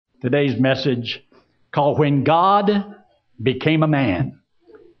today's message called When God Became a Man.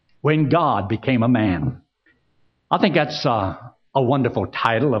 When God Became a Man. I think that's a wonderful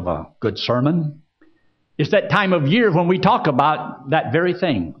title of a good sermon. It's that time of year when we talk about that very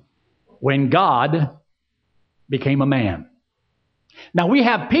thing. When God became a man. Now we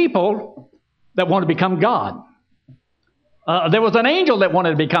have people that want to become God. There was an angel that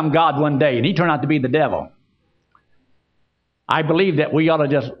wanted to become God one day, and he turned out to be the devil. I believe that we ought to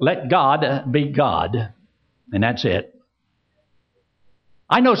just let God be God, and that's it.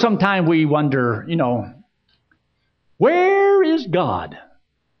 I know sometimes we wonder, where is God?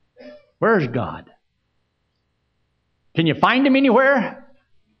 Where is God? Can you find him anywhere?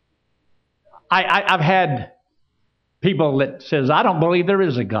 I've had people that says, I don't believe there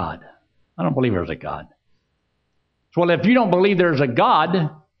is a God. I don't believe there's a God. Well, if you don't believe there's a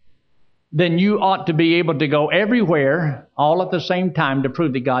God, then you ought to be able to go everywhere all at the same time to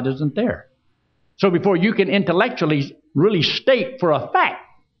prove that God isn't there. So before you can intellectually really state for a fact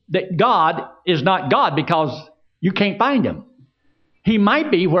that God is not God because you can't find him. He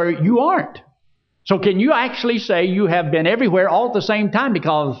might be where you aren't. So can you actually say you have been everywhere all at the same time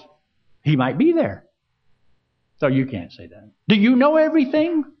because he might be there? So you can't say that. Do you know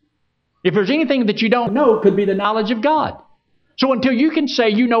everything? If there's anything that you don't know, it could be the knowledge of God. So until you can say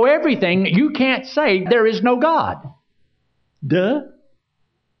you know everything, you can't say there is no God. Duh.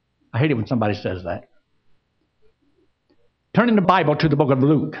 I hate it when somebody says that. Turn in the Bible to the book of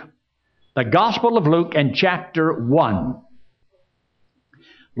Luke. The Gospel of Luke and chapter 1.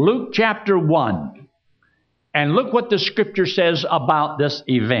 Luke chapter 1. And look what the Scripture says about this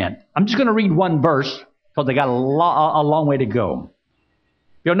event. I'm just going to read one verse because they got a long way to go.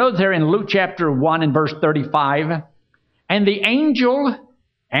 You'll notice there in Luke chapter 1 and verse 35, and the angel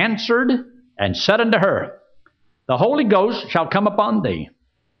answered and said unto her, the Holy Ghost shall come upon thee,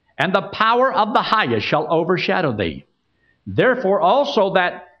 and the power of the highest shall overshadow thee. Therefore also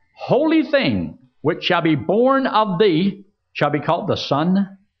that holy thing which shall be born of thee shall be called the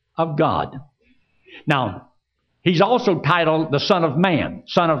Son of God. Now, he's also titled the Son of Man.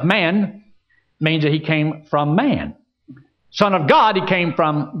 Son of Man means that he came from man. Son of God, he came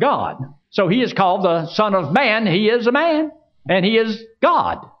from God. So he is called the Son of Man. He is a man, and he is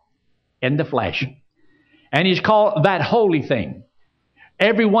God in the flesh. And he's called that holy thing.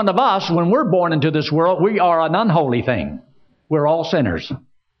 Every one of us, when we're born into this world, we are an unholy thing. We're all sinners.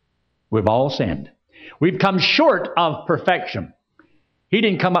 We've all sinned. We've come short of perfection. He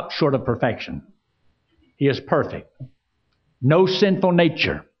didn't come up short of perfection. He is perfect. No sinful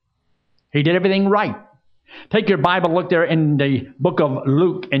nature. He did everything right. Take your Bible, look there in the book of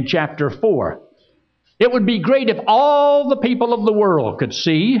Luke in chapter 4. It would be great if all the people of the world could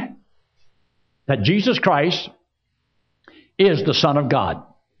see that Jesus Christ is the Son of God.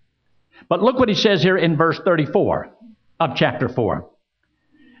 But look what he says here in verse 34 of chapter 4.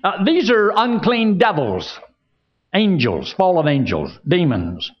 These are unclean devils, angels, fallen angels,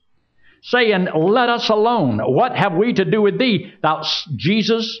 demons, saying, let us alone. What have we to do with thee, thou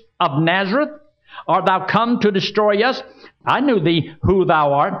Jesus of Nazareth? Art thou come to destroy us? I knew thee who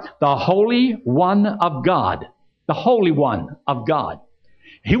thou art, the Holy One of God. The Holy One of God.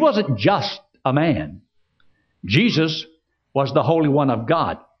 He wasn't just a man. Jesus was the Holy One of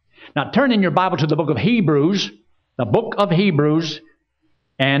God. Now turn in your Bible to the book of Hebrews, the book of Hebrews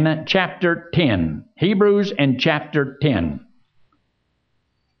and chapter 10. Hebrews and chapter 10.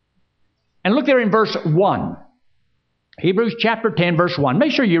 And look there in verse 1. Hebrews chapter 10, verse 1.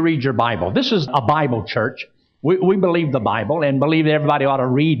 Make sure you read your Bible. This is a Bible church. We believe the Bible and believe that everybody ought to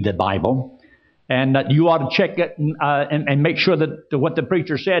read the Bible. And you ought to check it and make sure that what the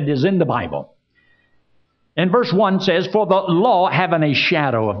preacher said is in the Bible. And verse 1 says, for the law having a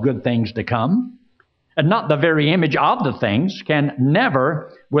shadow of good things to come, and not the very image of the things, can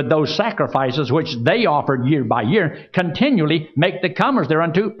never, with those sacrifices which they offered year by year, continually make the comers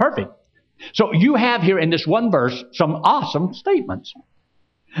thereunto perfect. So you have here in this one verse some awesome statements.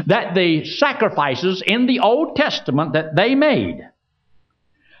 That the sacrifices in the Old Testament that they made,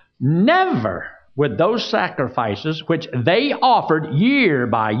 never with those sacrifices which they offered year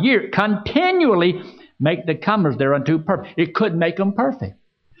by year, continually make the comers thereunto perfect. It could make them perfect.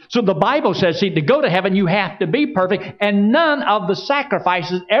 So the Bible says, see, to go to heaven you have to be perfect, and none of the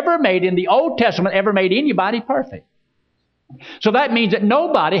sacrifices ever made in the Old Testament ever made anybody perfect. So that means that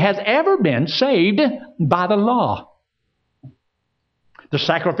nobody has ever been saved by the law. The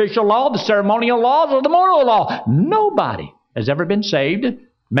sacrificial law, the ceremonial laws, or the moral law. Nobody has ever been saved,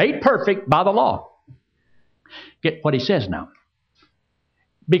 made perfect by the law. Get what he says now.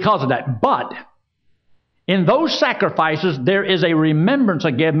 Because of that. But in those sacrifices, there is a remembrance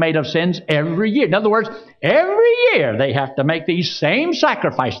again made of sins every year. In other words, every year they have to make these same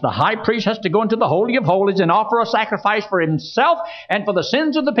sacrifices. The high priest has to go into the Holy of Holies and offer a sacrifice for himself and for the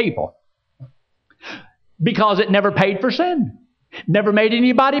sins of the people. Because it never paid for sin. Never made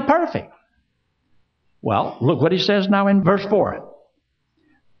anybody perfect. Well, look what he says now in verse 4.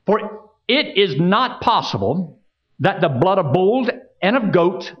 For it is not possible that the blood of bulls and of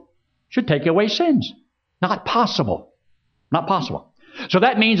goats should take away sins. Not possible. Not possible. So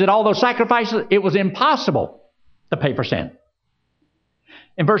that means that all those sacrifices, it was impossible to pay for sin.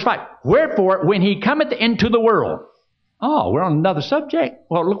 In verse 5, wherefore, when he cometh into the world. Oh, we're on another subject.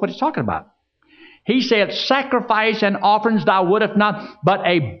 Well, look what he's talking about. He said, sacrifice and offerings thou wouldest not, but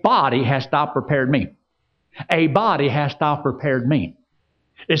a body hast thou prepared me. A body hast thou prepared me.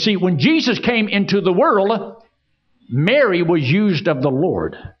 You see, when Jesus came into the world, Mary was used of the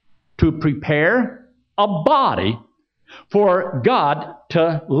Lord to prepare a body for God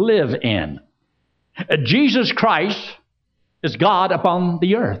to live in. Jesus Christ is God upon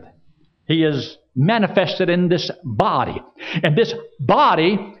the earth. He is manifested in this body. And this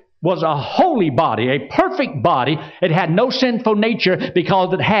body was a holy body, a perfect body. It had no sinful nature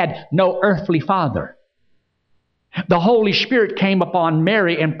because it had no earthly father. The Holy Spirit came upon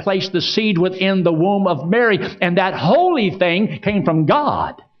Mary and placed the seed within the womb of Mary, and that holy thing came from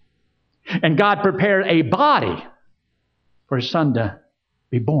God. And God prepared a body for His Son to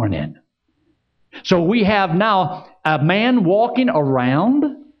be born in. So we have now a man walking around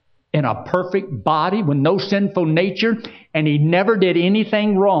in a perfect body with no sinful nature, and he never did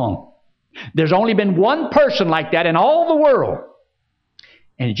anything wrong. There's only been one person like that in all the world,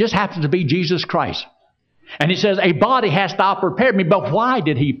 and it just happens to be Jesus Christ. And he says, a body hast thou prepared me. But why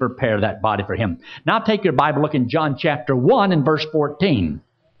did he prepare that body for him? Now take your Bible, look in John chapter 1 and verse 14.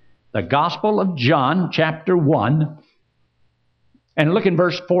 The Gospel of John chapter 1, and look in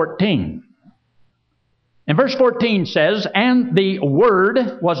verse 14. And verse 14 says, and the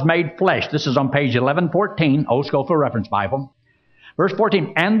Word was made flesh. This is on page 1114, Old Scofield Reference Bible. Verse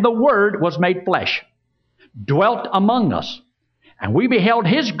 14, and the Word was made flesh, dwelt among us. And we beheld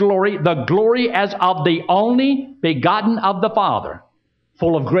His glory, the glory as of the only begotten of the Father,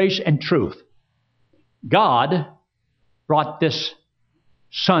 full of grace and truth. God brought this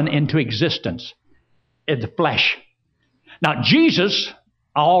Son into existence in the flesh. Now, Jesus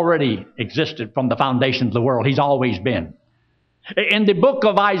already existed from the foundations of the world. He's always been. In the book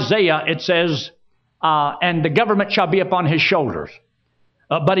of Isaiah, it says, and the government shall be upon His shoulders.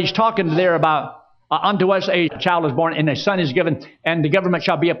 But he's talking there about, unto us a child is born, and a son is given, and the government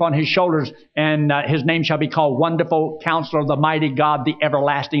shall be upon His shoulders, and His name shall be called Wonderful Counselor, the Mighty God, the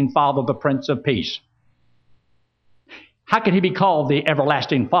Everlasting Father, the Prince of Peace. How can He be called the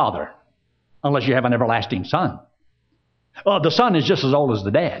Everlasting Father unless you have an everlasting Son? The Son is just as old as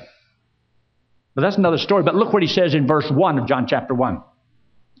the Dad. But that's another story. But look what He says in verse 1 of John chapter 1.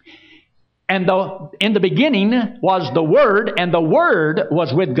 And in the beginning was the Word, and the Word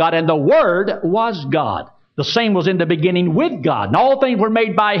was with God, and the Word was God. The same was in the beginning with God. And all things were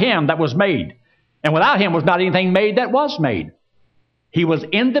made by Him that was made. And without Him was not anything made that was made. He was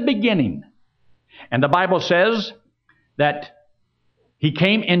in the beginning. And the Bible says that He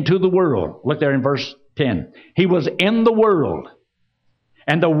came into the world. Look there in verse 10. He was in the world.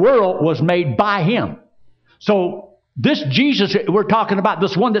 And the world was made by Him. So this Jesus we're talking about,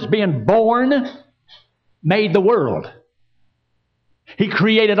 this one that's being born, made the world. He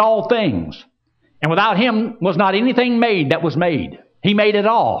created all things. And without Him was not anything made that was made. He made it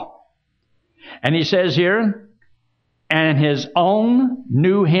all. And He says here, and His own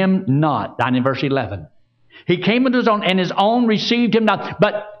knew Him not. Down in verse 11. He came into His own, and His own received Him not.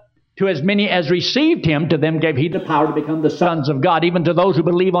 But to as many as received Him, to them gave He the power to become the sons of God, even to those who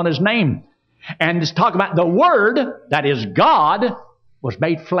believe on His name. And it's talking about the Word, that is God, was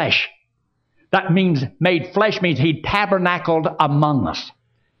made flesh. That means made flesh means He tabernacled among us.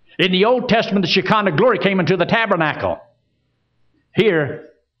 In the Old Testament, the Shekinah glory came into the tabernacle. Here,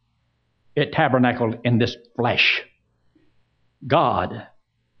 it tabernacled in this flesh. God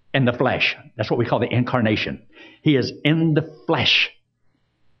in the flesh. That's what we call the incarnation. He is in the flesh.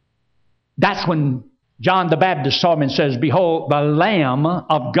 That's when John the Baptist saw Him and says, behold, the Lamb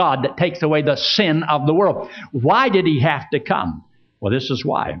of God that takes away the sin of the world. Why did He have to come? Well, this is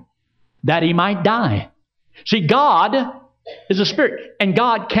why. That He might die. See, God is a spirit, and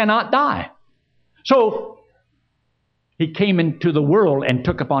God cannot die. So, He came into the world and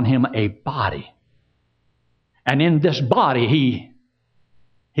took upon Him a body. And in this body,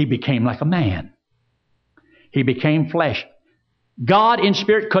 He became like a man. He became flesh. God in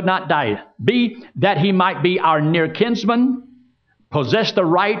spirit could not die. B, that he might be our near kinsman, possess the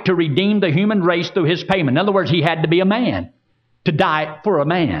right to redeem the human race through his payment. In other words, he had to be a man to die for a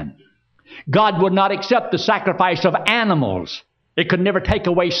man. God would not accept the sacrifice of animals. It could never take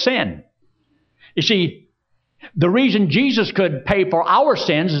away sin. You see, the reason Jesus could pay for our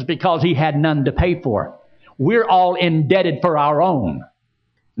sins is because he had none to pay for. We're all indebted for our own.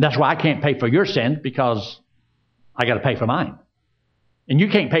 That's why I can't pay for your sins, because I got to pay for mine. And you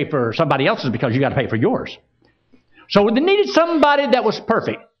can't pay for somebody else's because you got to pay for yours. So they needed somebody that was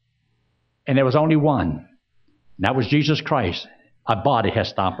perfect. And there was only one. And that was Jesus Christ. A body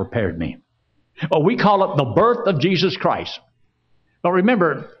hast thou prepared me. Well, we call it the birth of Jesus Christ. But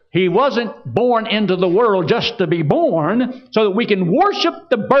remember, he wasn't born into the world just to be born so that we can worship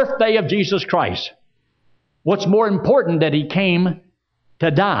the birthday of Jesus Christ. What's more important, that he came to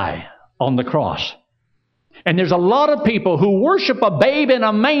die on the cross. And there's a lot of people who worship a babe in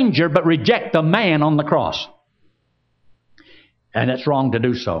a manger but reject the man on the cross. And it's wrong to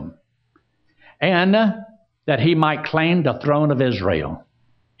do so. And that he might claim the throne of Israel.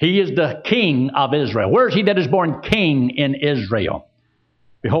 He is the king of Israel. Where is he that is born king in Israel?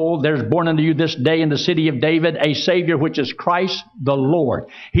 Behold, there's born unto you this day in the city of David a Savior, which is Christ the Lord.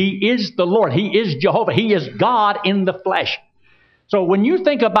 He is the Lord. He is Jehovah. He is God in the flesh. So when you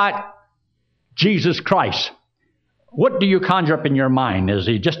think about Jesus Christ, what do you conjure up in your mind? Is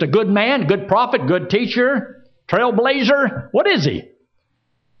he just a good man, good prophet, good teacher, trailblazer? What is he?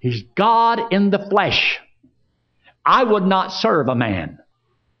 He's God in the flesh. I would not serve a man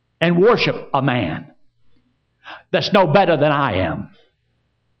and worship a man that's no better than I am.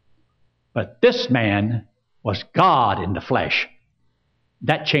 But this man was God in the flesh.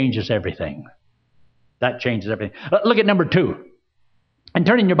 That changes everything. That changes everything. Look at number 2. And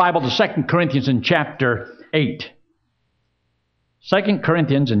turn in your Bible to 2 Corinthians in chapter 8. 2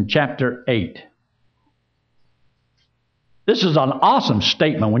 Corinthians in chapter 8. This is an awesome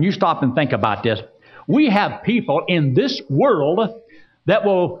statement when you stop and think about this. We have people in this world that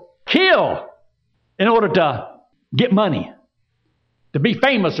will kill in order to get money, to be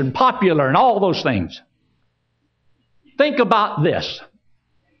famous and popular and all those things. Think about this.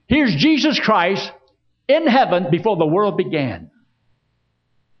 Here's Jesus Christ in heaven before the world began.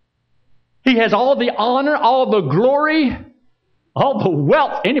 He has all the honor, all the glory, all the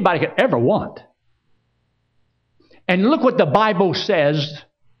wealth anybody could ever want. And look what the Bible says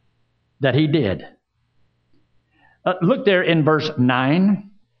that he did. Look there in verse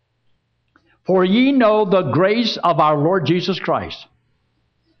 9. For ye know the grace of our Lord Jesus Christ,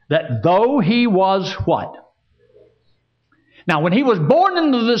 that though he was what? Now, when he was born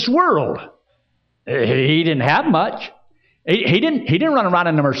into this world, he didn't have much. He didn't run around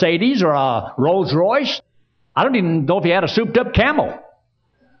in a Mercedes or a Rolls Royce. I don't even know if he had a souped-up camel.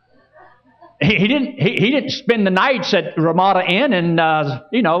 He didn't spend the nights at Ramada Inn and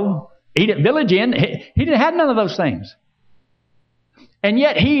eat at Village Inn. He didn't have none of those things. And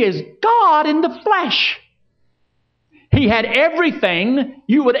yet he is God in the flesh. He had everything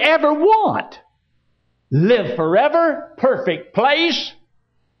you would ever want. Live forever, perfect place,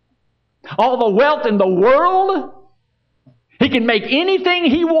 all the wealth in the world. He can make anything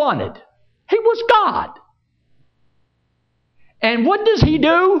he wanted. He was God. And what does he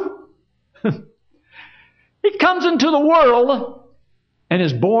do? He comes into the world and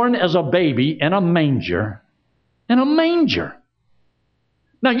is born as a baby in a manger. In a manger.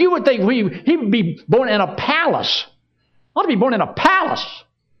 Now you would think he would be born in a palace. Ought to be born in a palace.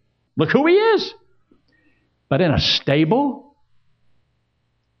 Look who he is. But in a stable?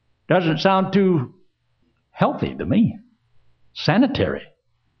 Doesn't sound too healthy to me. Sanitary.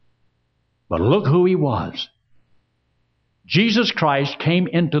 But look who he was. Jesus Christ came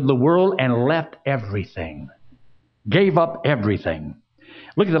into the world and left everything. Gave up everything.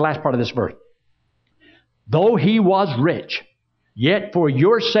 Look at the last part of this verse. Though he was rich, yet for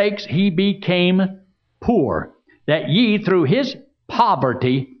your sakes he became poor, that ye through his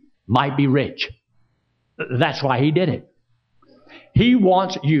poverty might be rich. That's why he did it. He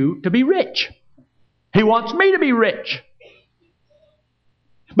wants you to be rich. He wants me to be rich.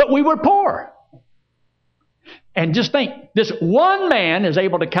 But we were poor. And just think, this one man is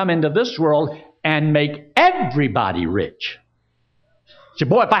able to come into this world and make everybody rich. You say,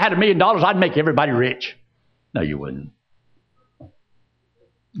 boy, if I had $1 million, I'd make everybody rich. No, you wouldn't.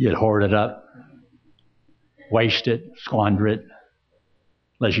 You'd hoard it up, waste it, squander it,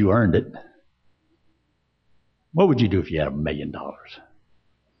 unless you earned it. What would you do if you had $1 million?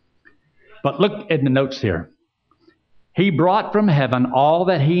 But look at the notes here. He brought from heaven all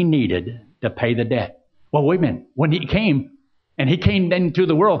that he needed to pay the debt. Well, wait a minute. When he came and he came into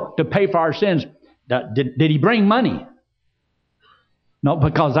the world to pay for our sins. Did he bring money? No,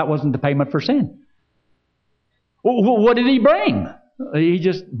 because that wasn't the payment for sin. What did he bring? He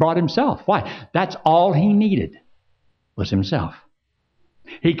just brought himself. Why? That's all he needed was himself.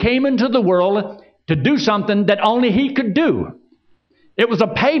 He came into the world to do something that only he could do. It was a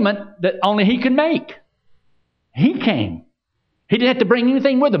payment that only he could make. He came. He didn't have to bring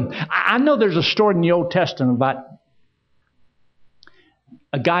anything with him. I know there's a story in the Old Testament about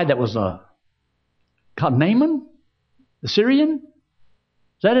a guy that was called Naaman, the Syrian.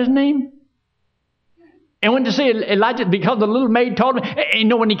 Is that his name? And went to see Elijah because the little maid told him.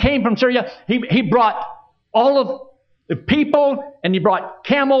 And when he came from Syria, he brought all of the people, and he brought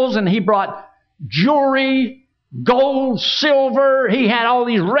camels, and he brought jewelry, gold, silver. He had all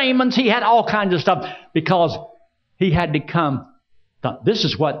these raiments. He had all kinds of stuff because he had to come. This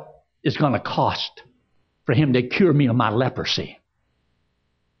is what it's going to cost for him to cure me of my leprosy.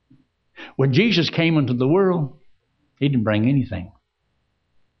 When Jesus came into the world, he didn't bring anything.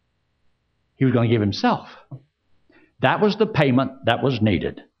 He was going to give himself. That was the payment that was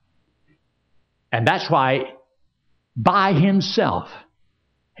needed. And that's why by himself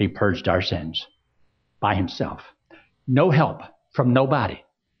he purged our sins. By himself. No help from nobody.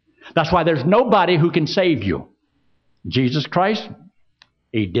 That's why there's nobody who can save you. Jesus Christ,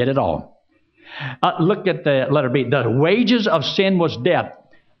 he did it all. Look at the letter B. The wages of sin was death.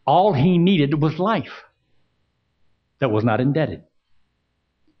 All he needed was life that was not indebted.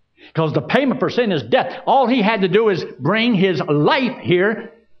 Because the payment for sin is death. All he had to do is bring his life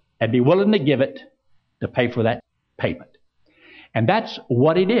here and be willing to give it to pay for that payment. And that's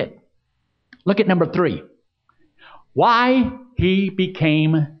what he did. Look at number 3. Why he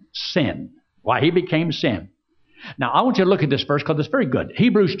became sin. Why he became sin. Now, I want you to look at this verse because it's very good.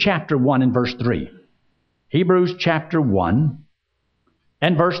 Hebrews chapter 1 and verse 3. Hebrews chapter 1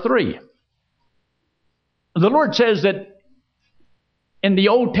 and verse 3. The Lord says that in the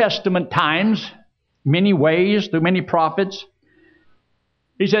Old Testament times, many ways, through many prophets,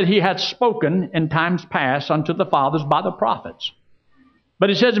 he said he had spoken in times past unto the fathers by the prophets.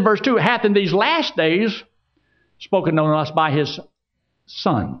 But it says in verse 2, hath in these last days spoken unto us by his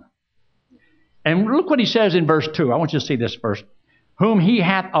Son. And look what he says in verse 2. I want you to see this first. Whom he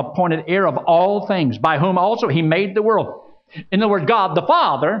hath appointed heir of all things, by whom also he made the world. In other words, God the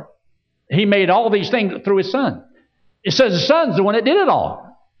Father, he made all these things through his Son. It says the Son's the one that did it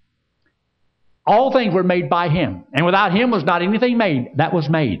all. All things were made by him. And without him was not anything made that was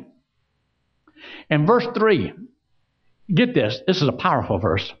made. And verse 3, get this. This is a powerful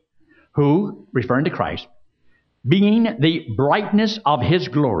verse. Who, referring to Christ, being the brightness of his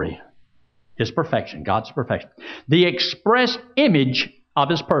glory, his perfection, God's perfection, the express image of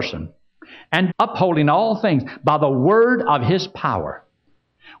his person, and upholding all things by the word of his power.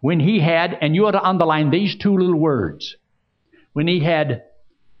 When he had, and you ought to underline these two little words, when he had,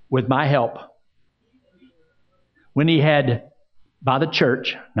 with my help, when he had, by the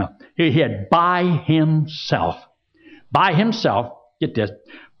church, no, he had by himself, get this,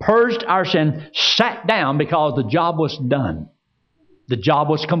 purged our sin, sat down because the job was done. The job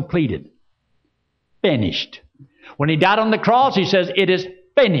was completed. Finished. When he died on the cross, he says, it is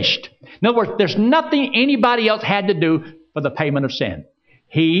finished. In other words, there's nothing anybody else had to do for the payment of sin.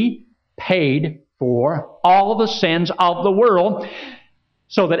 He paid for all the sins of the world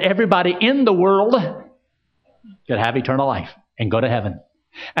so that everybody in the world could have eternal life and go to heaven.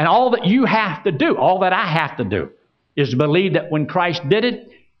 And all that you have to do, all that I have to do, is to believe that when Christ did it,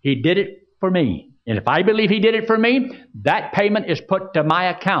 he did it for me. And if I believe he did it for me, that payment is put to my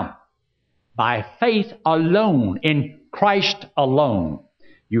account. By faith alone, in Christ alone,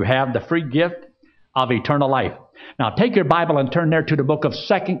 you have the free gift of eternal life. Now take your Bible and turn there to the book of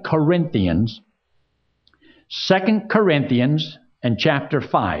 2 Corinthians. 2 Corinthians and chapter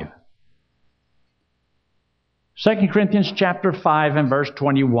 5. 2 Corinthians chapter 5 and verse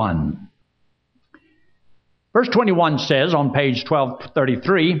 21. Verse 21 says on page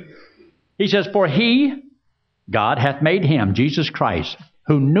 1233, he says, for he, God, hath made him, Jesus Christ,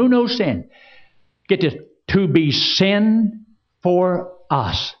 who knew no sin, get this, to be sin for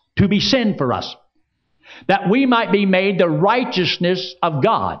us. To be sin for us. That we might be made the righteousness of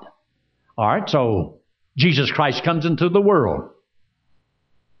God. All right, so Jesus Christ comes into the world.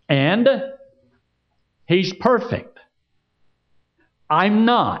 And he's perfect. I'm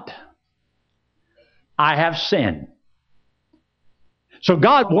not. I have sin. So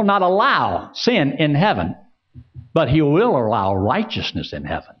God will not allow sin in heaven, but he will allow righteousness in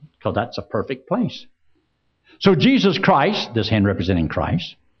heaven, because that's a perfect place. So Jesus Christ, this hand representing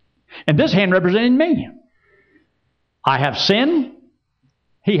Christ, and this hand representing me. I have sin,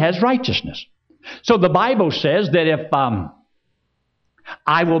 he has righteousness. So the Bible says that if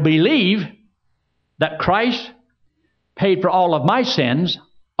I will believe that Christ paid for all of my sins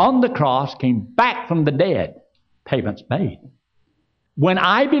on the cross, came back from the dead, payment's paid. When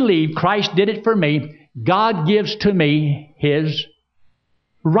I believe Christ did it for me, God gives to me his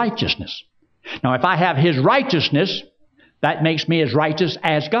righteousness. Now, if I have his righteousness, that makes me as righteous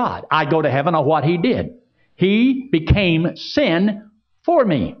as God. I go to heaven on what he did. He became sin for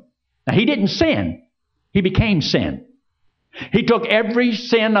me. Now, he didn't sin. He became sin. He took every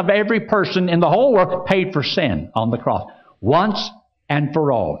sin of every person in the whole world, paid for sin on the cross. Once and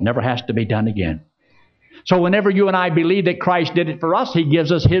for all. Never has to be done again. So whenever you and I believe that Christ did it for us, he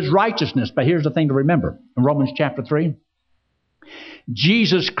gives us his righteousness. But here's the thing to remember. In Romans chapter 3,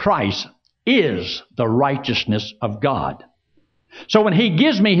 Jesus Christ is the righteousness of God. So when he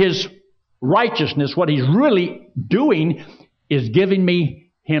gives me his righteousness, what he's really doing is giving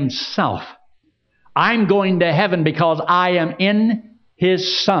me himself. I'm going to heaven because I am in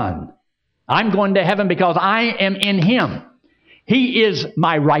his Son. I'm going to heaven because I am in him. He is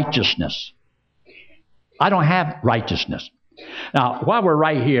my righteousness. I don't have righteousness. Now, while we're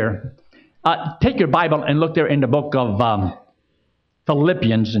right here, take your Bible and look there in the book of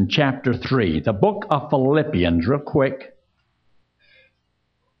Philippians in chapter 3. The book of Philippians, real quick.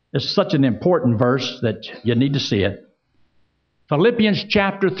 It's such an important verse that you need to see it. Philippians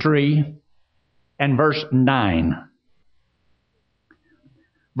chapter 3 and verse 9.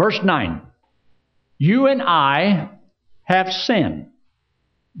 Verse 9. You and I have sinned.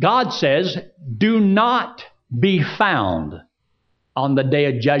 God says, do not be found on the day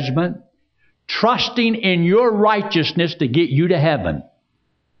of judgment, trusting in your righteousness to get you to heaven.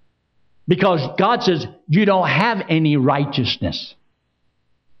 Because God says, you don't have any righteousness.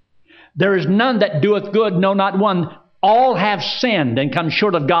 There is none that doeth good, no, not one. All have sinned and come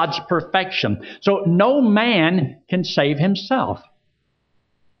short of God's perfection. So no man can save himself.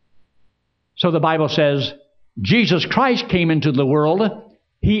 So the Bible says, Jesus Christ came into the world.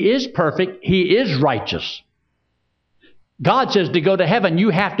 He is perfect. He is righteous. God says to go to heaven, you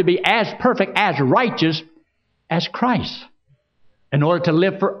have to be as perfect, as righteous as Christ in order to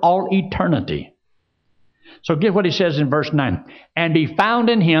live for all eternity. So get what he says in verse 9. And be found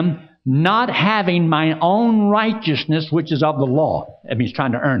in him, not having my own righteousness, which is of the law. That means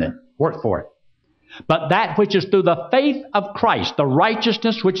trying to earn it, work for it. But that which is through the faith of Christ, the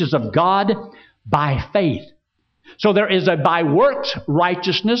righteousness which is of God by faith. So there is a by works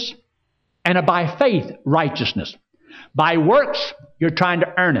righteousness and a by faith righteousness. By works, you're trying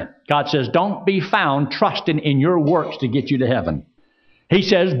to earn it. God says, don't be found trusting in your works to get you to heaven. He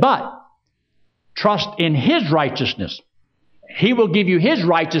says, but trust in his righteousness. He will give you his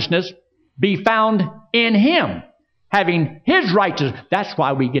righteousness, be found in him, having his righteousness. That's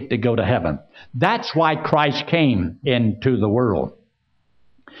why we get to go to heaven. That's why Christ came into the world.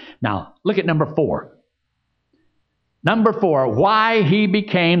 Now, look at number 4. Number 4, why he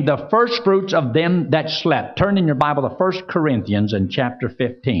became the first fruits of them that slept. Turn in your Bible to 1 Corinthians in chapter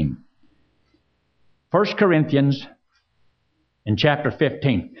 15. 1 Corinthians in chapter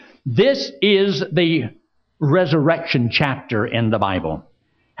 15. This is the resurrection chapter in the Bible.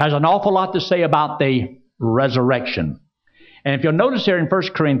 Has an awful lot to say about the resurrection. And if you'll notice here in 1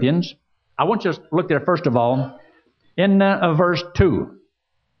 Corinthians, I want you to look there first of all in verse 2.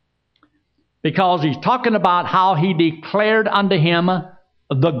 Because he's talking about how he declared unto him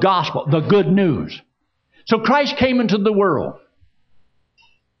the gospel, the good news. So Christ came into the world.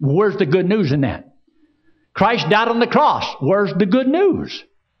 Where's the good news in that? Christ died on the cross. Where's the good news?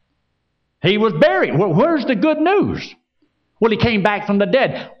 He was buried. Where's the good news? Well, he came back from the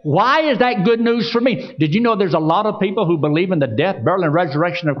dead. Why is that good news for me? Did you know there's a lot of people who believe in the death, burial, and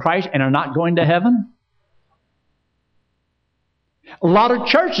resurrection of Christ and are not going to heaven? A lot of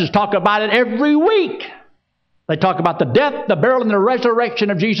churches talk about it every week. They talk about the death, the burial, and the resurrection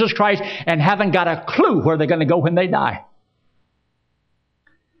of Jesus Christ and haven't got a clue where they're going to go when they die.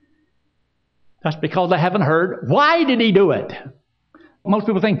 That's because they haven't heard. Why did he do it? Most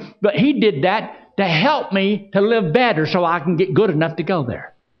people think, but he did that to help me to live better so I can get good enough to go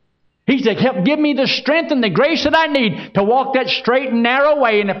there. He said, help give me the strength and the grace that I need to walk that straight and narrow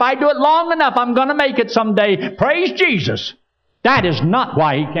way. And if I do it long enough, I'm going to make it someday. Praise Jesus. That is not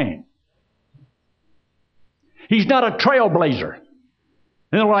why he came. He's not a trailblazer.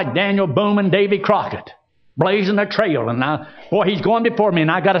 You know, like Daniel Boone and Davy Crockett, blazing a trail. And now, boy, he's going before me and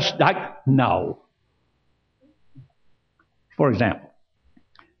I got to... No. For example,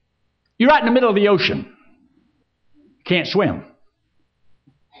 you're right in the middle of the ocean. Can't swim.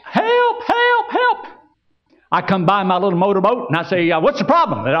 Help, help, help. I come by my little motorboat and I say, what's the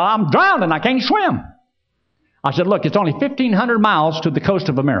problem? I'm drowning. I can't swim. I said, look, it's only 1,500 miles to the coast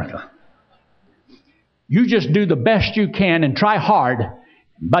of America. You just do the best you can and try hard,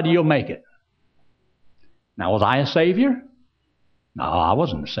 buddy, you'll make it. Now, was I a savior? No, I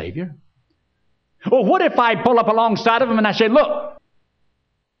wasn't a savior. Well, what if I pull up alongside of him and I say, look,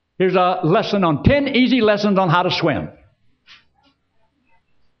 here's a lesson on 10 easy lessons on how to swim.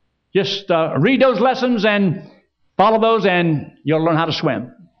 Just read those lessons and follow those and you'll learn how to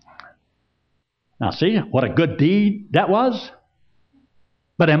swim. Now see, what a good deed that was.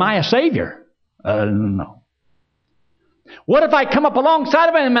 But am I a savior? No. What if I come up alongside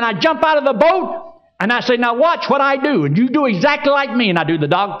of him and I jump out of the boat and I say, now watch what I do. And you do exactly like me. And I do the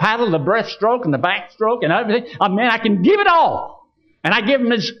dog paddle, the breaststroke, and the backstroke and everything. I mean, I can give it all. And I give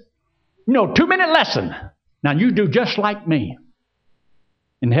him his, 2-minute lesson. Now you do just like me.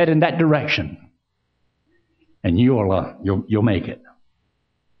 And head in that direction. And you'll make it.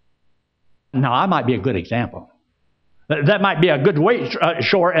 Now, I might be a good example. That might be a good way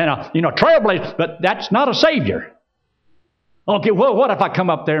shore and a trailblazer, but that's not a savior. Okay, well, what if I come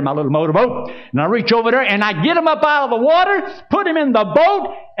up there in my little motorboat and I reach over there and I get him up out of the water, put him in the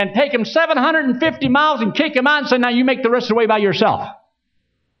boat, and take him 750 miles and kick him out and say, now you make the rest of the way by yourself.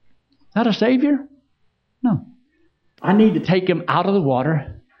 Is that a savior? No. I need to take him out of the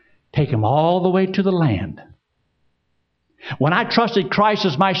water, take him all the way to the land. When I trusted Christ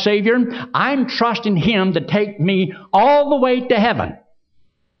as my Savior, I'm trusting Him to take me all the way to heaven.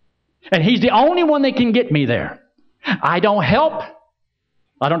 And He's the only one that can get me there. I don't help.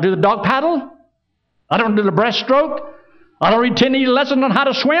 I don't do the dog paddle. I don't do the breaststroke. I don't read 10 easy lessons on how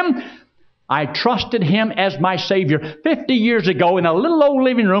to swim. I trusted Him as my Savior 50 years ago in a little old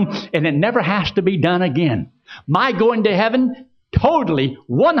living room, and it never has to be done again. My going to heaven totally,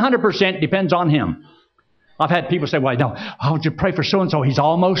 100% depends on Him. I've had people say, well, no, how would you pray for so-and-so? He's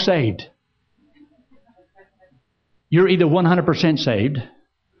almost saved. You're either 100% saved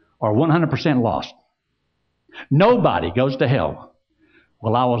or 100% lost. Nobody goes to hell.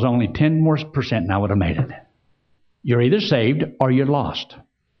 Well, I was only 10% more and I would have made it. You're either saved or you're lost.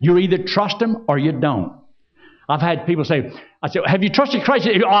 You either trust Him or you don't. I've had people say, have you trusted Christ?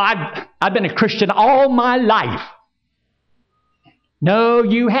 Oh, I've been a Christian all my life. No,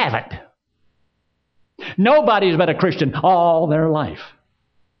 you haven't. Nobody's been a Christian all their life.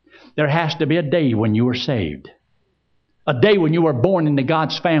 There has to be a day when you were saved. A day when you were born into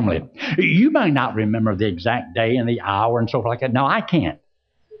God's family. You may not remember the exact day and the hour and so forth like that. No, I can't.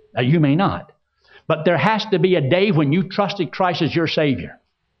 You may not. But there has to be a day when you trusted Christ as your Savior.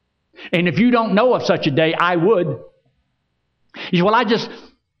 And if you don't know of such a day, I would. You say,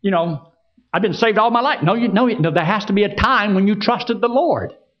 well, I've been saved all my life. No, there has to be a time when you trusted the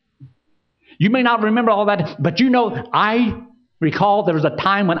Lord. You may not remember all that, but I recall there was a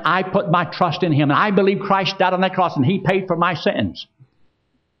time when I put my trust in Him, and I believe Christ died on that cross, and He paid for my sins.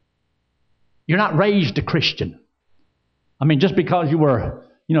 You're not raised a Christian. I mean, just because you were,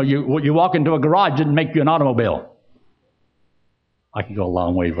 you walk into a garage didn't make you an automobile. I could go a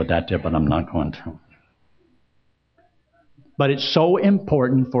long way with that, but I'm not going to. But it's so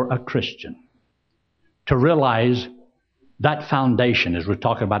important for a Christian to realize that foundation, as we're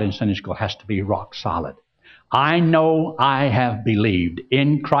talking about in Sunday school, has to be rock solid. I know I have believed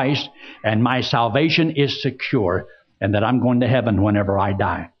in Christ and my salvation is secure and that I'm going to heaven whenever I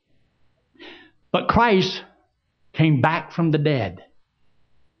die. But Christ came back from the dead.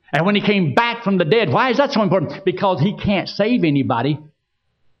 And when He came back from the dead, why is that so important? Because He can't save anybody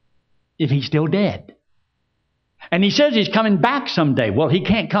if He's still dead. And He says He's coming back someday. Well, He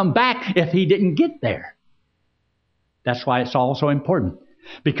can't come back if He didn't get there. That's why it's all so important.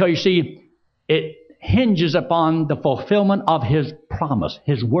 Because you see, it hinges upon the fulfillment of His promise,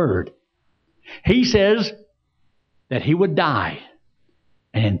 His word. He says that He would die,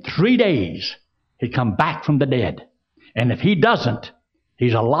 and in 3 days He'd come back from the dead. And if He doesn't,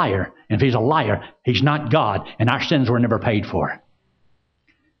 He's a liar. And if He's a liar, He's not God, and our sins were never paid for.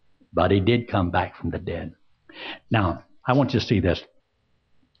 But He did come back from the dead. Now, I want you to see this.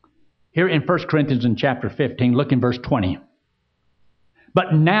 Here in 1 Corinthians in chapter 15, look in verse 20.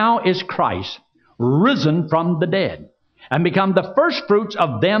 But now is Christ risen from the dead, and become the firstfruits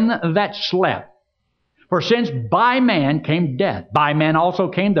of them that slept. For since by man came death, by man also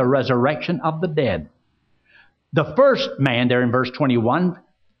came the resurrection of the dead. The first man there in verse 21,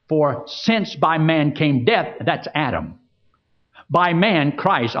 for since by man came death, that's Adam. By man,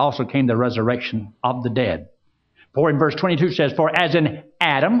 Christ, also came the resurrection of the dead. For in verse 22 says, for as in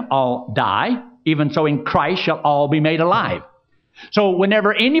Adam all die, even so in Christ shall all be made alive. So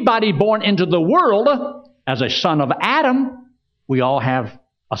whenever anybody born into the world, as a son of Adam, we all have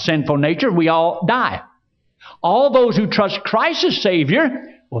a sinful nature. We all die. All those who trust Christ as Savior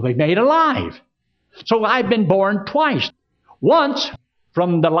will be made alive. So I've been born twice. Once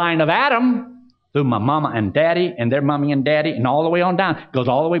from the line of Adam, through my mama and daddy and their mommy and daddy, and all the way on down. It goes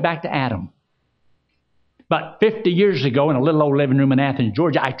all the way back to Adam. But 50 years ago, in a little old living room in Athens,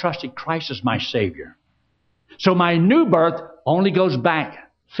 Georgia, I trusted Christ as my Savior. So my new birth only goes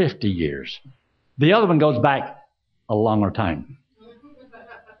back 50 years. The other one goes back a longer time.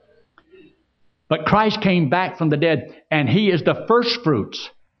 But Christ came back from the dead, and He is the first fruits.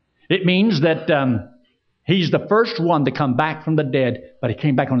 It means that He's the first one to come back from the dead, but He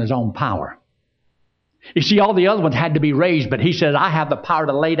came back on His own power. You see, all the other ones had to be raised, but He says, I have the power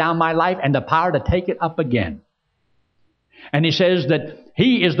to lay down my life and the power to take it up again. And He says that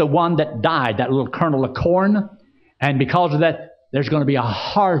He is the one that died, that little kernel of corn, and because of that, there's going to be a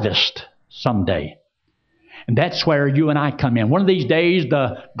harvest someday. And that's where you and I come in. One of these days,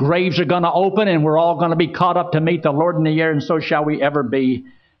 the graves are going to open, and we're all going to be caught up to meet the Lord in the air, and so shall we ever be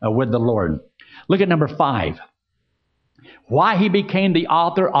with the Lord. Look at number 5. Why He became the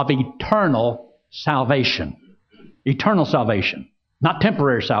author of eternal salvation. Eternal salvation, not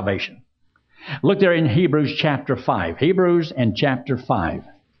temporary salvation. Look there in Hebrews chapter 5. Hebrews and chapter 5.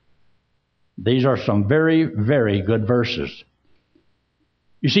 These are some very, very good verses.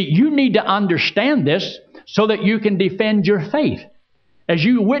 You see, you need to understand this so that you can defend your faith. As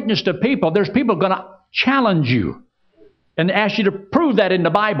you witness to people, there's people going to challenge you and ask you to prove that in the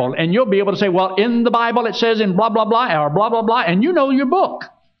Bible. And you'll be able to say, well, in the Bible it says in blah, blah, blah, or blah, blah, blah, and you know your book.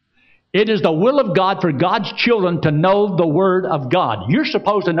 It is the will of God for God's children to know the Word of God. You're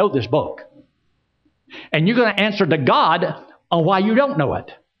supposed to know this book. And you're going to answer to God on why you don't know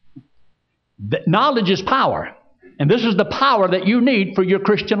it. Knowledge is power. And this is the power that you need for your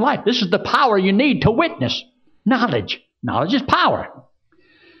Christian life. This is the power you need to witness. Knowledge. Knowledge is power.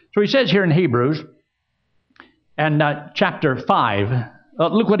 So he says here in Hebrews, and chapter 5,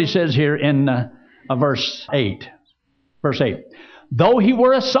 look what he says here in verse 8. Verse 8. Though he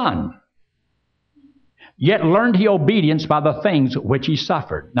were a son, yet learned he obedience by the things which he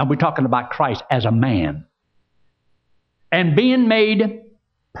suffered. Now we're talking about Christ as a man. And being made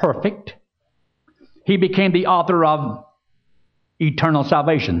perfect, He became the author of eternal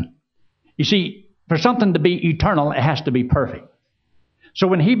salvation. You see, for something to be eternal, it has to be perfect. So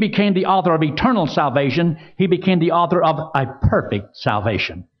when He became the author of eternal salvation, He became the author of a perfect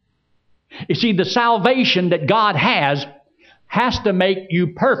salvation. You see, the salvation that God has to make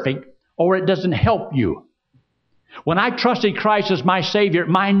you perfect, or it doesn't help you. When I trusted Christ as my Savior,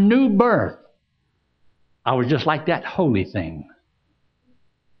 my new birth, I was just like that holy thing.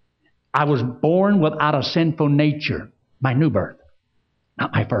 I was born without a sinful nature. My new birth,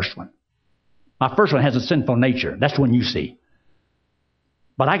 not my first one. My first one has a sinful nature. That's the one you see.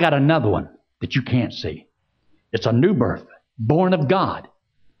 But I got another one that you can't see. It's a new birth, born of God.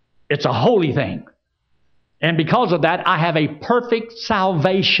 It's a holy thing. And because of that, I have a perfect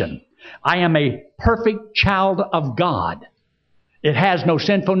salvation. I am a perfect child of God. It has no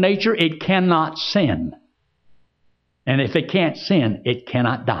sinful nature. It cannot sin. And if it can't sin, it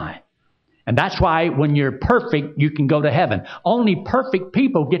cannot die. And that's why when you're perfect, you can go to heaven. Only perfect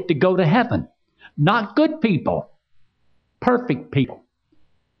people get to go to heaven. Not good people. Perfect people.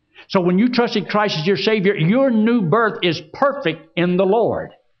 So when you trusted Christ as your Savior, your new birth is perfect in the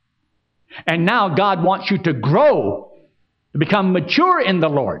Lord. And now God wants you to grow, to become mature in the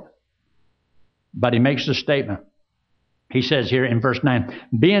Lord. But He makes the statement. He says here in verse 9,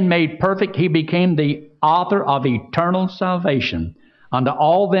 being made perfect, He became the author of eternal salvation unto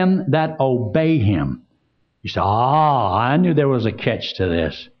all them that obey Him. You say, I knew there was a catch to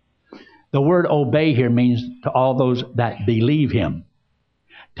this. The word obey here means to all those that believe Him.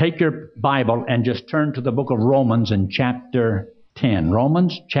 Take your Bible and just turn to the book of Romans in chapter 10.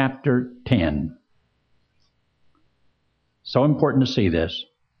 Romans chapter 10. So important to see this.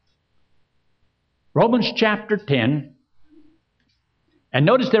 Romans chapter 10. And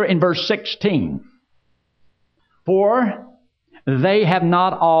notice there in verse 16. For they have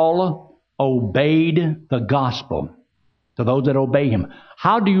not all obeyed the gospel. To those that obey Him.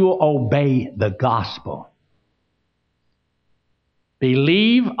 How do you obey the gospel?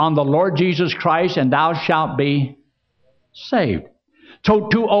 Believe on the Lord Jesus Christ and thou shalt be saved. So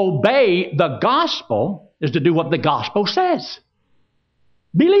to obey the gospel is to do what the gospel says.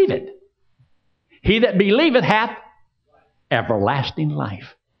 Believe it. He that believeth hath everlasting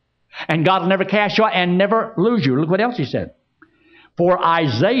life. And God will never cast you out and never lose you. Look what else He said. For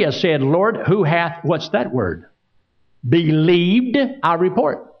Isaiah said, Lord, who hath, what's that word? Believed our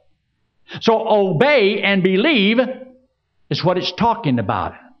report. So obey and believe is what it's talking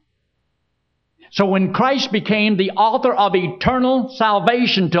about. So when Christ became the author of eternal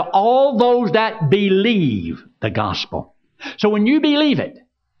salvation to all those that believe the gospel. So when you believe it,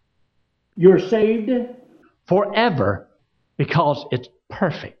 you're saved forever because it's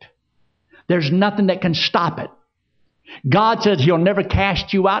perfect. There's nothing that can stop it. God says He'll never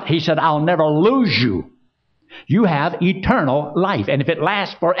cast you out. He said, I'll never lose you. You have eternal life. And if it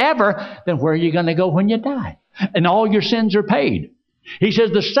lasts forever, then where are you going to go when you die? And all your sins are paid. He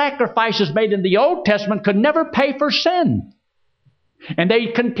says the sacrifices made in the Old Testament could never pay for sin. And they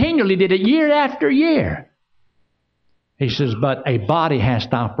continually did it year after year. He says, but a body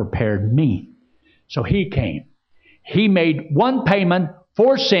hast thou prepared me. So He came. He made one payment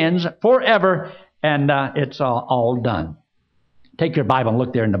for sins forever, and it's all done. Take your Bible and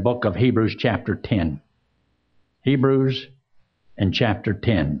look there in the book of Hebrews chapter 10. Hebrews and chapter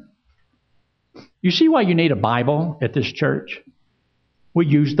 10. You see why you need a Bible at this church? We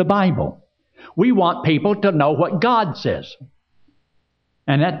use the Bible. We want people to know what God says.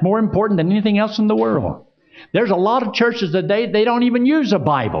 And that's more important than anything else in the world. There's a lot of churches today, they don't even use a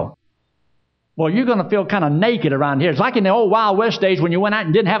Bible. Well, you're going to feel kind of naked around here. It's like in the old Wild West days when you went out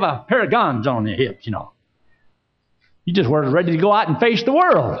and didn't have a pair of guns on your hips, you know. You just were ready to go out and face the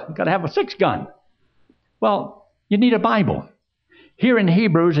world. You've got to have a 6-gun. Well, you need a Bible. Here in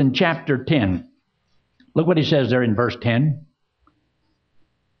Hebrews in chapter 10, look what he says there in verse 10.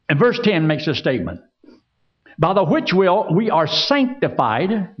 And verse 10 makes a statement. By the which will we are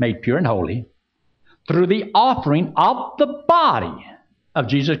sanctified, made pure and holy, through the offering of the body of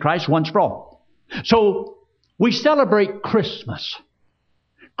Jesus Christ once for all. So we celebrate Christmas.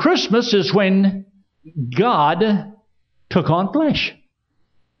 Christmas is when God took on flesh.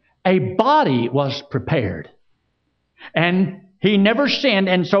 A body was prepared. And He never sinned.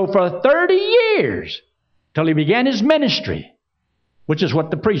 And so for 30 years, till He began His ministry, which is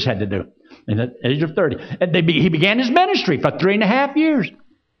what the priest had to do in the age of 30. And He began His ministry for 3.5 years.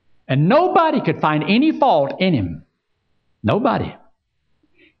 And nobody could find any fault in Him. Nobody.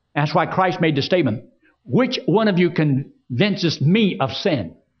 That's why Christ made the statement, which one of you convinces me of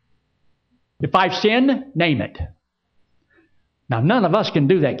sin? If I've sinned, name it. Now, none of us can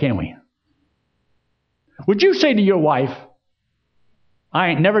do that, can we? Would you say to your wife,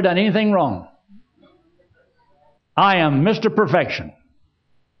 I ain't never done anything wrong. I am Mr. Perfection.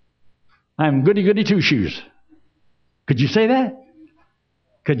 I am goody-goody two-shoes. Could you say that?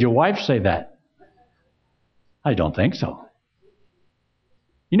 Could your wife say that? I don't think so.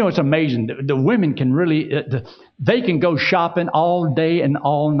 You know, it's amazing. The women can really, they can go shopping all day and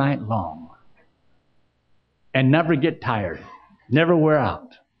all night long and never get tired, never wear out.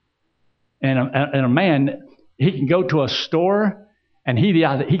 And a man, he can go to a store and he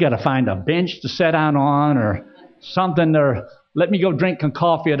got to find a bench to sit down on or something, or let me go drink some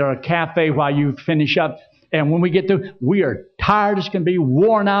coffee at a cafe while you finish up. And when we get through, we are tired as can be,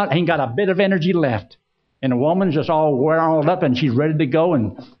 worn out, ain't got a bit of energy left. And the woman's just all wound up and she's ready to go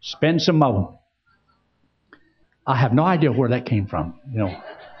and spend some more. I have no idea where that came from, you know.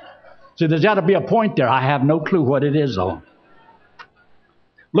 So there's got to be a point there. I have no clue what it is, though.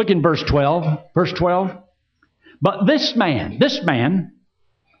 Look in verse 12. Verse 12. But this man,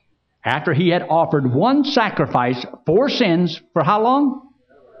 after he had offered one sacrifice for sins, for how long?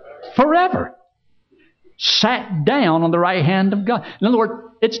 Forever. Sat down on the right hand of God. In other words,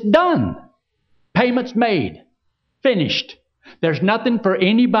 it's done. Payment's made. Finished. There's nothing for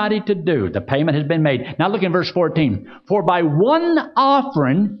anybody to do. The payment has been made. Now look in verse 14. For by one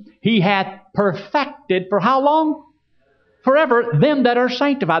offering He hath perfected, for how long? Forever, them that are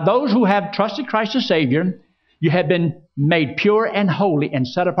sanctified. Those who have trusted Christ as Savior, you have been made pure and holy and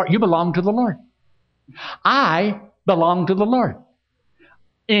set apart. You belong to the Lord. I belong to the Lord.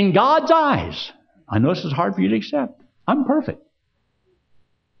 In God's eyes, I know this is hard for you to accept, I'm perfect.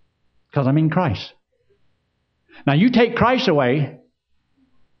 Because I'm in Christ. Now you take Christ away,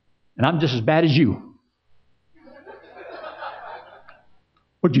 and I'm just as bad as you.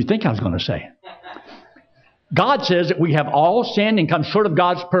 What do you think I was going to say? God says that we have all sinned and come short of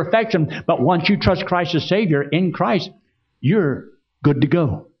God's perfection, but once you trust Christ as Savior in Christ, you're good to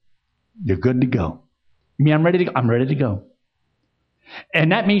go. You're good to go. You mean I'm ready to go? I'm ready to go.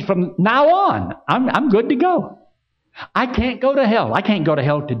 And that means from now on, I'm good to go. I can't go to hell. I can't go to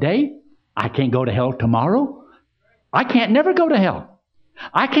hell today. I can't go to hell tomorrow. I can't never go to hell.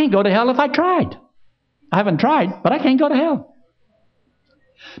 I can't go to hell if I tried. I haven't tried, but I can't go to hell.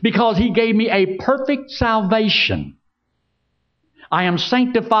 Because He gave me a perfect salvation. I am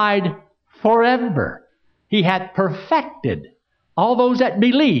sanctified forever. He hath perfected all those that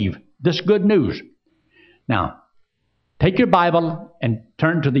believe this good news. Now, take your Bible and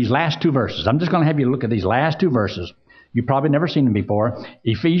turn to these last two verses. I'm just going to have you look at these last two verses. You've probably never seen them before.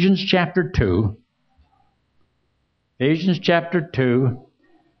 Ephesians chapter 2. Ephesians chapter 2,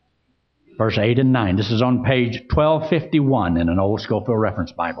 verse 8 and 9. This is on page 1251 in an old Scofield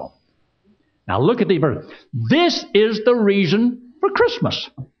Reference Bible. Now look at these verses. This is the reason for Christmas.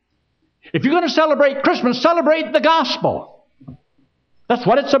 If you're going to celebrate Christmas, celebrate the gospel. That's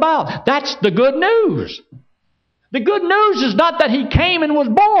what it's about. That's the good news. The good news is not that He came and was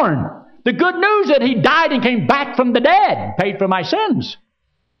born. The good news is that He died and came back from the dead, paid for my sins.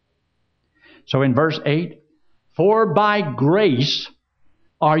 So in verse 8, for by grace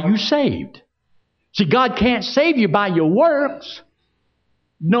are you saved. See, God can't save you by your works.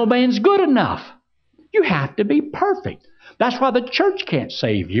 No man's good enough. You have to be perfect. That's why the church can't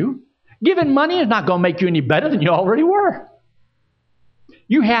save you. Giving money is not going to make you any better than you already were.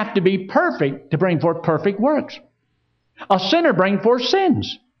 You have to be perfect to bring forth perfect works. A sinner brings forth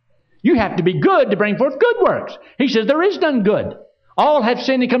sins. You have to be good to bring forth good works. He says there is none good. All have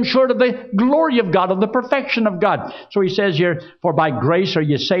sinned and come short of the glory of God, of the perfection of God. So he says here, for by grace are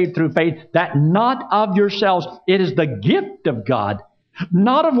you saved through faith, that not of yourselves. It is the gift of God,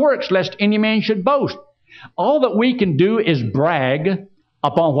 not of works, lest any man should boast. All that we can do is brag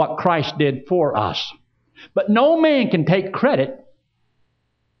upon what Christ did for us. But no man can take credit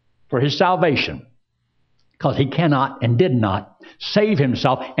for his salvation, because he cannot and did not save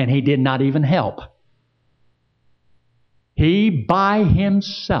himself, and he did not even help. He by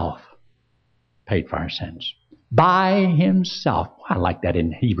himself paid for our sins. By himself. I like that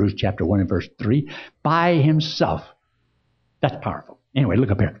in Hebrews chapter 1 and verse 3. By himself. That's powerful. Anyway, look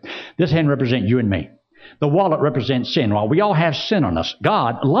up here. This hand represents you and me. The wallet represents sin. While we all have sin on us,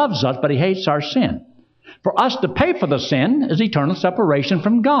 God loves us, but He hates our sin. For us to pay for the sin is eternal separation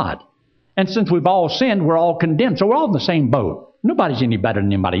from God. And since we've all sinned, we're all condemned. So we're all in the same boat. Nobody's any better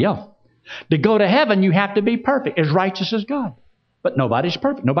than anybody else. To go to heaven, you have to be perfect, as righteous as God. But nobody's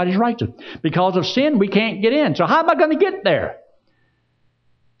perfect. Nobody's righteous. Because of sin, we can't get in. So how am I going to get there?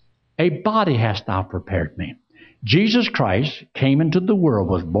 A body hast thou prepared me. Jesus Christ came into the world,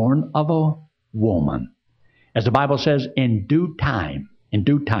 was born of a woman. As the Bible says, in due time. In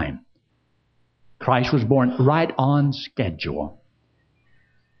due time. Christ was born right on schedule.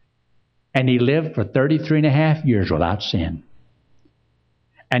 And He lived for 33 and a half years without sin.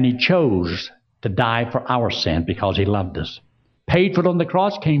 And He chose to die for our sin because He loved us. Paid for it on the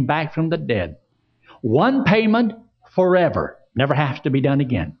cross, came back from the dead. One payment forever. Never has to be done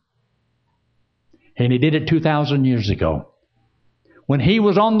again. And He did it 2,000 years ago. When He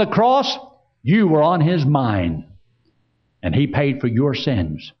was on the cross, you were on His mind. And He paid for your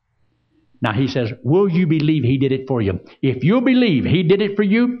sins. Now He says, will you believe He did it for you? If you believe He did it for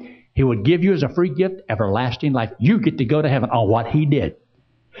you, He would give you as a free gift everlasting life. You get to go to heaven on what He did.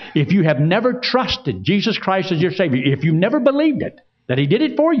 If you have never trusted Jesus Christ as your Savior, if you never believed it, that He did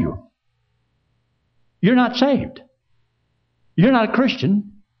it for you, you're not saved. You're not a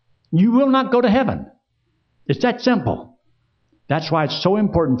Christian. You will not go to heaven. It's that simple. That's why it's so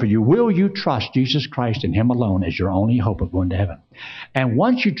important for you. Will you trust Jesus Christ and Him alone as your only hope of going to heaven? And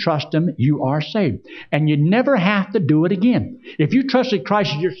once you trust Him, you are saved. And you never have to do it again. If you trusted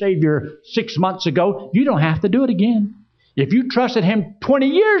Christ as your Savior 6 months ago, you don't have to do it again. If you trusted Him 20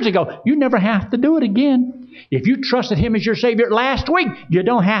 years ago, you never have to do it again. If you trusted Him as your Savior last week, you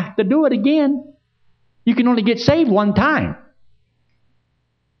don't have to do it again. You can only get saved one time.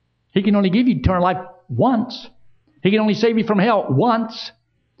 He can only give you eternal life once. He can only save you from hell once,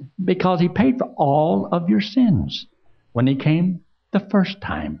 because He paid for all of your sins when He came the first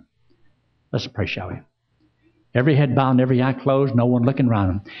time. Let's pray, shall we? Every head bowed, every eye closed, no one looking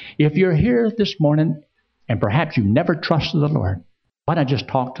around. If you're here this morning and perhaps you've never trusted the Lord, why not just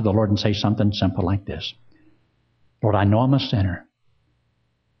talk to the Lord and say something simple like this? Lord, I know I'm a sinner.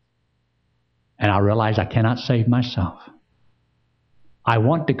 And I realize I cannot save myself. I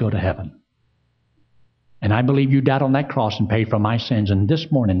want to go to heaven. And I believe You died on that cross and paid for my sins. And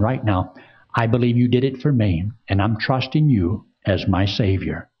this morning, right now, I believe You did it for me. And I'm trusting You as my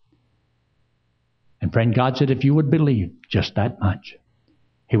Savior. And friend, God said if you would believe just that much,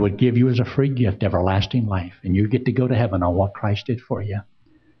 He would give you as a free gift everlasting life. And you get to go to heaven on what Christ did for you.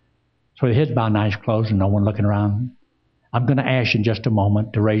 So with heads bowed and eyes closed and no one looking around, I'm going to ask you in just a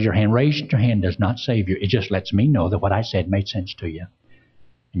moment to raise your hand. Raising your hand does not save you. It just lets me know that what I said made sense to you.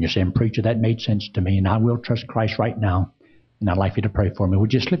 And you're saying, preacher, that made sense to me, and I will trust Christ right now. And I'd like you to pray for me.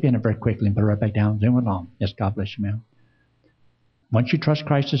 Would you slip in it very quickly and put it right back down? Zoom along. Yes, God bless you, ma'am. Once you trust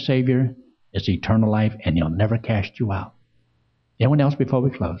Christ as Savior, it's eternal life, and He'll never cast you out. Anyone else before we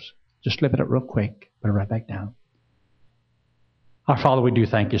close? Just slip it up real quick. Put it right back down. Our Father, we do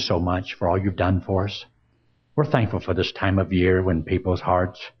thank you so much for all you've done for us. We're thankful for this time of year when people's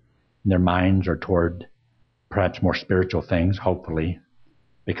hearts and their minds are toward perhaps more spiritual things, hopefully,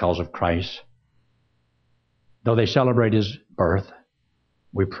 because of Christ. Though they celebrate his birth,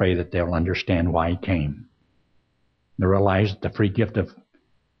 we pray that they'll understand why he came. They realize that the free gift of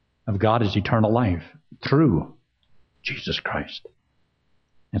God is eternal life through Jesus Christ.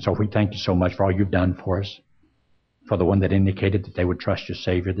 And so we thank you so much for all you've done for us, for the one that indicated that they would trust your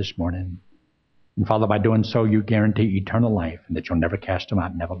Savior this morning. And Father, by doing so, you guarantee eternal life and that you'll never cast them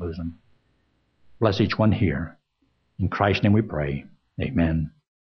out, never lose them. Bless each one here. In Christ's name we pray. Amen.